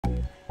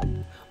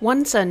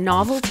Once a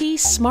novelty,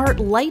 smart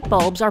light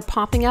bulbs are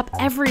popping up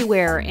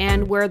everywhere,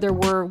 and where there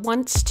were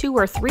once 2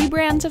 or 3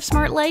 brands of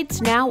smart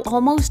lights, now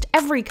almost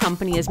every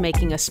company is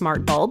making a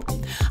smart bulb.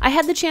 I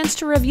had the chance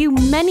to review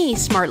many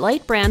smart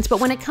light brands, but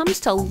when it comes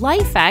to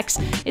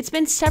LIFX, it's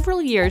been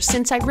several years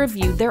since I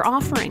reviewed their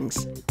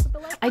offerings.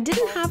 I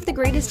didn't have the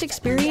greatest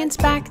experience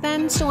back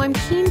then, so I'm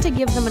keen to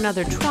give them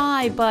another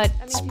try, but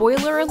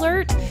spoiler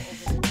alert,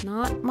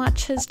 not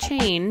much has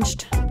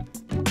changed.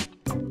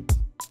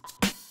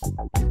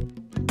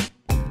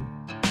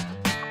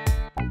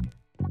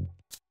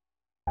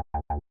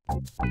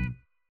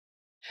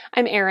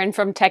 I'm Erin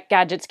from Tech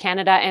Gadgets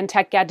Canada and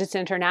Tech Gadgets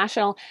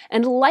International,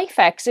 and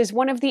LIFX is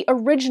one of the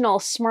original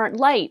smart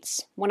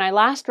lights. When I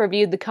last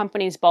reviewed the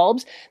company's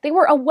bulbs, they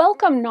were a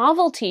welcome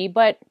novelty,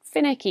 but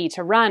finicky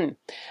to run.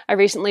 I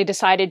recently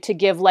decided to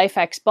give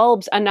LIFX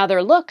bulbs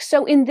another look,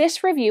 so in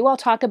this review I'll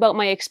talk about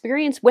my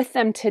experience with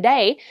them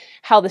today,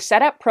 how the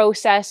setup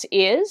process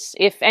is,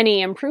 if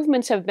any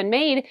improvements have been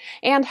made,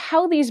 and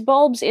how these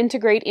bulbs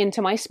integrate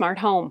into my smart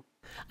home.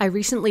 I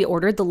recently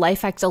ordered the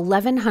LIFX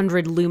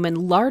 1100 lumen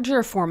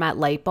larger format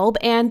light bulb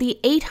and the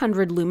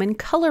 800 lumen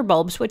color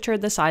bulbs, which are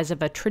the size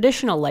of a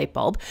traditional light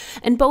bulb,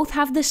 and both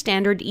have the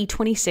standard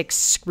E26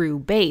 screw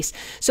base.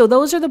 So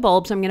those are the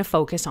bulbs I'm going to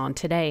focus on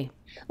today.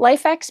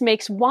 LIFX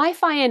makes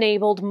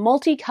Wi-Fi-enabled,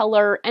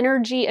 multicolor,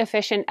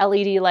 energy-efficient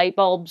LED light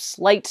bulbs,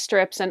 light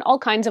strips, and all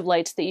kinds of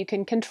lights that you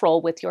can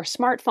control with your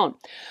smartphone.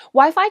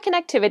 Wi-Fi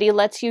connectivity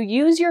lets you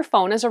use your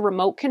phone as a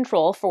remote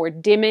control for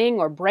dimming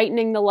or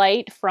brightening the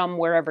light from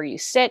wherever you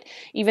sit,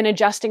 even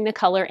adjusting the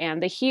color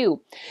and the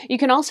hue. You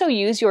can also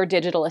use your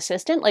digital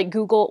assistant like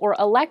Google or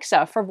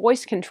Alexa for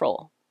voice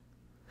control.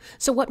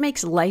 So what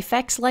makes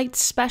LIFX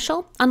lights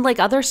special? Unlike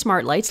other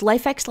smart lights,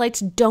 LIFX lights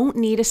don't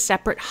need a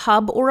separate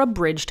hub or a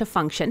bridge to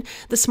function.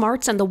 The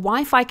smarts and the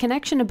Wi-Fi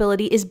connection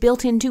ability is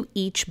built into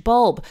each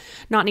bulb.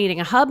 Not needing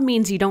a hub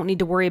means you don't need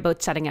to worry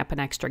about setting up an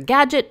extra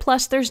gadget,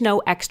 plus there's no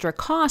extra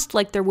cost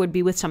like there would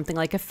be with something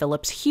like a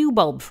Philips Hue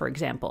bulb, for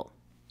example.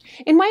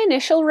 In my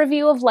initial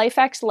review of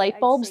LIFX light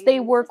bulbs, they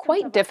were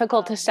quite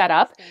difficult to set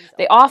up.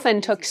 They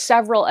often took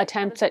several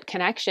attempts at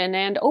connection,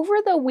 and over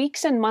the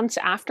weeks and months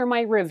after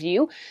my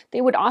review, they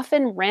would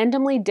often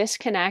randomly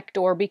disconnect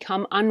or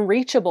become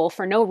unreachable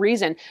for no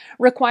reason,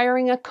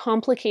 requiring a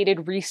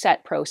complicated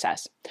reset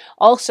process.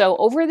 Also,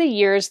 over the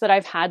years that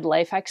I've had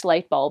LIFX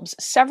light bulbs,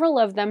 several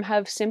of them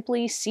have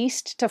simply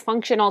ceased to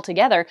function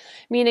altogether,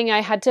 meaning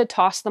I had to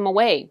toss them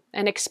away,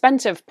 an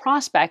expensive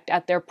prospect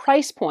at their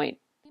price point.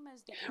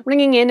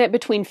 Ringing in at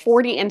between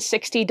 $40 and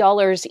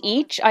 $60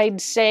 each, I'd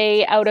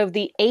say out of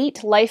the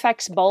 8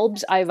 LIFX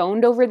bulbs I've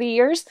owned over the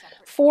years,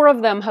 4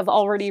 of them have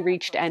already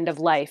reached end of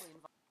life.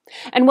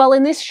 And while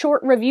in this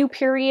short review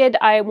period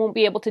I won't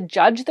be able to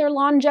judge their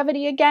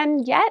longevity again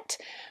yet,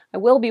 I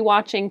will be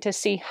watching to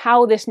see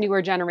how this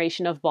newer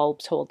generation of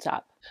bulbs holds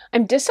up.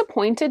 I'm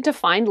disappointed to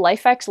find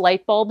LIFX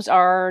light bulbs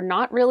are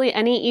not really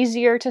any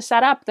easier to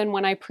set up than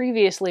when I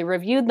previously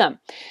reviewed them.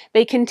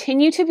 They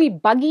continue to be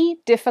buggy,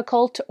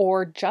 difficult,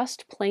 or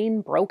just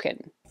plain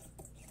broken.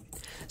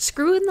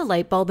 Screw in the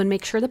light bulb and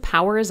make sure the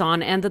power is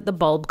on and that the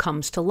bulb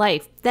comes to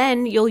life.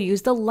 Then you'll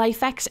use the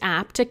LIFX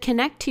app to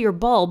connect to your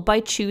bulb by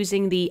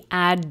choosing the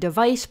Add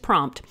Device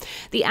prompt.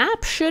 The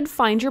app should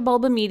find your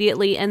bulb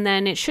immediately, and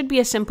then it should be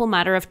a simple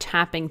matter of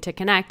tapping to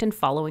connect and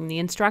following the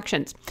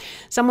instructions.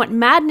 Somewhat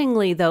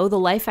maddeningly though, the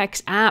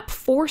LIFX app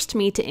forced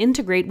me to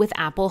integrate with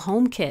Apple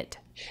HomeKit.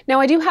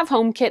 Now I do have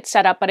HomeKit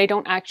set up, but I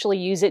don't actually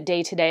use it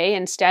day to day.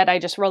 Instead, I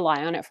just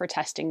rely on it for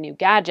testing new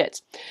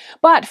gadgets.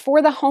 But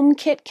for the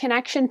HomeKit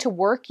connection to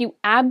work, you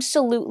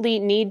absolutely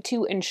need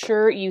to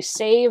ensure you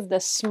save the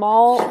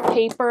small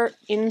paper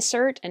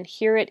insert, and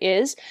here it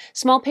is,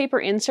 small paper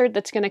insert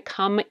that's going to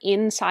come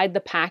inside the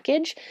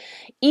package.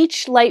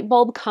 Each light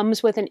bulb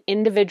comes with an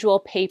individual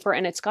paper,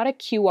 and it's got a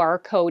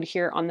QR code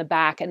here on the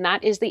back, and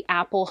that is the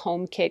Apple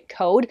HomeKit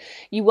code.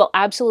 You will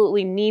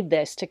absolutely need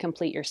this to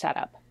complete your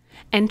setup.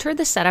 Enter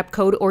the setup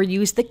code or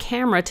use the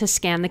camera to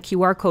scan the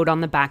QR code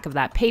on the back of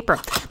that paper.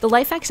 The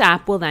LIFX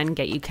app will then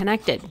get you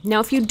connected.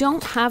 Now, if you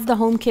don't have the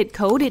HomeKit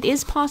code, it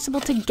is possible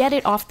to get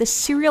it off the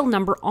serial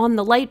number on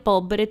the light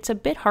bulb, but it's a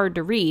bit hard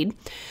to read.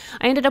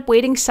 I ended up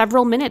waiting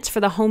several minutes for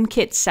the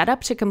HomeKit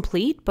setup to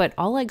complete, but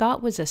all I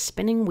got was a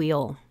spinning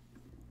wheel.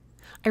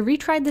 I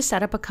retried the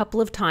setup a couple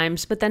of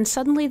times, but then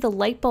suddenly the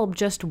light bulb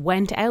just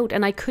went out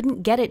and I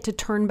couldn't get it to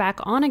turn back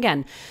on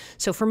again.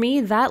 So for me,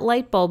 that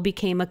light bulb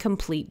became a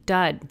complete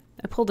dud.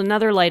 I pulled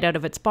another light out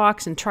of its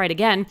box and tried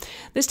again.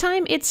 This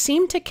time it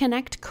seemed to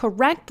connect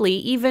correctly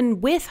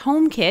even with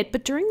HomeKit,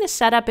 but during the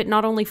setup it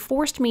not only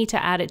forced me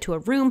to add it to a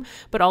room,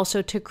 but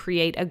also to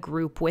create a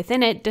group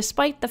within it,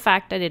 despite the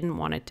fact I didn't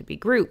want it to be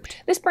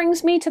grouped. This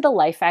brings me to the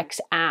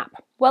LIFX app.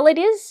 While it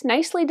is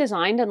nicely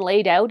designed and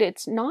laid out,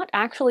 it's not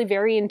actually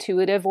very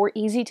intuitive or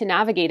easy to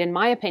navigate in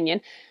my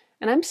opinion,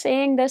 and I'm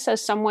saying this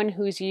as someone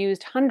who's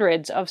used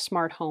hundreds of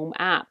smart home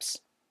apps.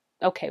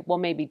 Okay, well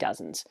maybe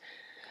dozens.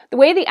 The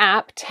way the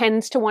app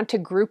tends to want to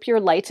group your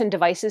lights and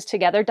devices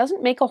together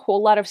doesn't make a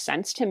whole lot of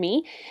sense to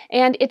me,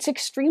 and it's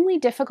extremely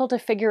difficult to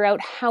figure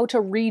out how to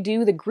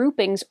redo the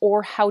groupings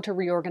or how to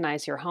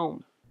reorganize your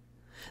home.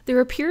 There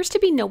appears to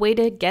be no way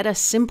to get a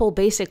simple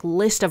basic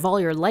list of all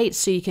your lights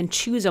so you can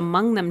choose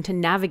among them to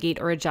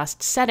navigate or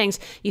adjust settings.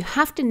 You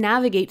have to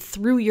navigate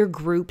through your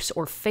groups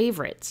or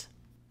favorites.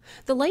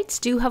 The lights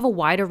do have a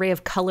wide array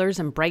of colors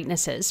and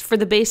brightnesses. For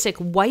the basic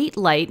white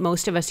light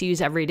most of us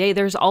use every day,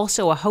 there's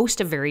also a host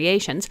of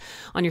variations.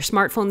 On your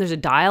smartphone, there's a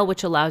dial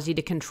which allows you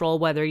to control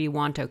whether you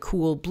want a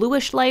cool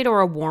bluish light or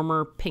a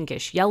warmer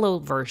pinkish yellow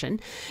version.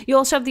 You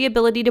also have the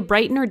ability to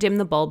brighten or dim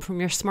the bulb from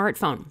your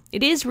smartphone.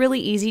 It is really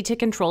easy to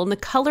control, and the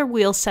color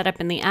wheel set up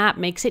in the app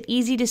makes it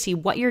easy to see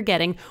what you're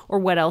getting or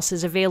what else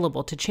is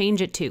available to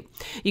change it to.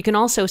 You can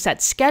also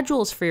set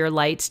schedules for your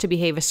lights to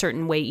behave a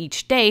certain way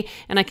each day,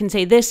 and I can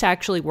say this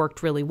actually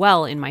worked really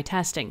well in my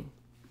testing.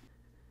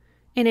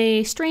 In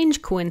a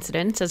strange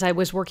coincidence, as I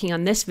was working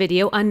on this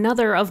video,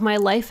 another of my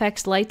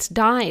LIFX lights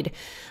died.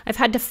 I've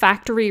had to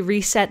factory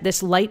reset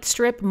this light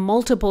strip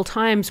multiple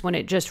times when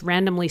it just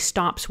randomly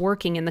stops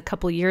working in the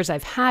couple years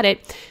I've had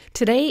it.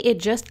 Today, it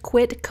just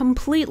quit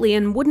completely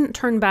and wouldn't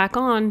turn back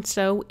on,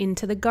 so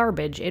into the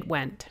garbage it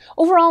went.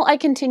 Overall, I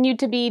continued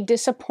to be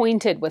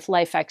disappointed with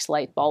LIFX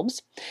light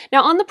bulbs.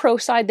 Now, on the Pro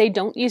side, they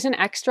don't use an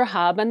extra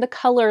hub and the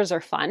colors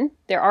are fun.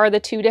 There are the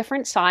 2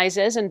 different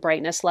sizes and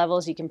brightness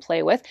levels you can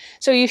play with,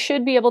 so you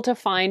should be able to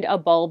find a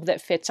bulb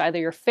that fits either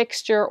your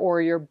fixture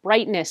or your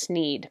brightness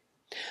need.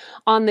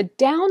 On the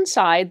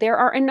downside, there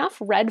are enough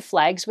red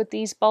flags with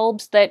these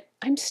bulbs that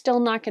I'm still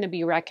not going to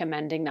be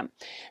recommending them.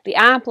 The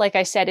app, like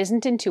I said,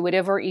 isn't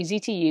intuitive or easy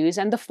to use,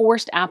 and the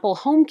forced Apple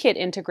HomeKit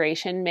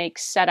integration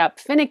makes setup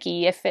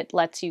finicky if it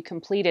lets you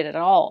complete it at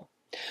all.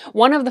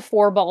 One of the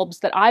 4 bulbs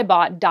that I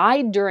bought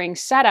died during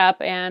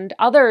setup, and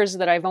others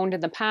that I've owned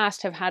in the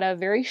past have had a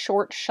very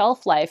short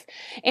shelf life,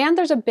 and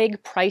there's a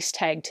big price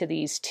tag to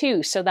these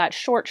too, so that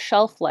short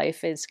shelf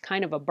life is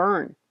kind of a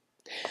burn.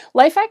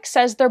 LIFX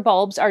says their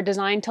bulbs are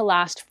designed to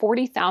last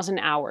 40,000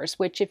 hours,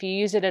 which if you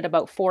use it at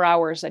about 4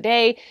 hours a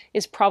day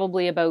is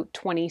probably about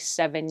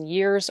 27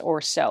 years or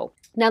so.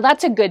 Now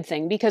that's a good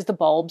thing because the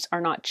bulbs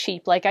are not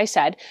cheap, like I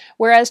said,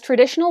 whereas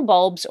traditional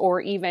bulbs or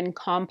even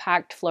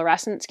compact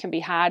fluorescents can be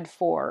had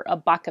for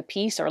 $1 a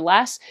piece or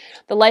less.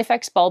 The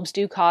LIFX bulbs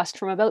do cost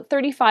from about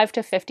 $35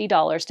 to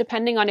 $50,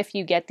 depending on if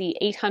you get the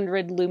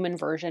 800 lumen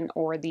version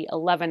or the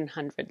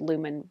 1100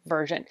 lumen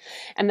version.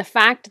 And the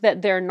fact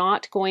that they're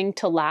not going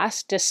to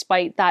last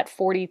despite that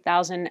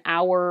 40,000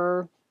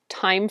 hour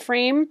time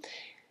frame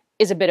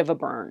is a bit of a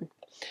burn.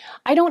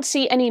 I don't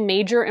see any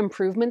major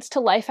improvements to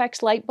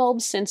LIFX light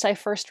bulbs since I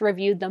first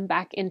reviewed them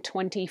back in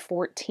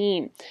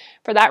 2014.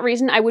 For that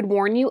reason, I would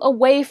warn you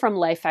away from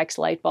LIFX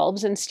light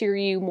bulbs and steer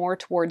you more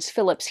towards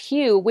Philips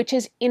Hue, which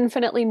is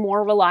infinitely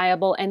more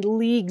reliable and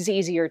leagues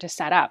easier to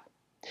set up.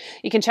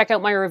 You can check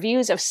out my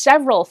reviews of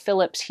several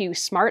Philips Hue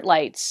smart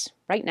lights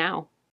right now.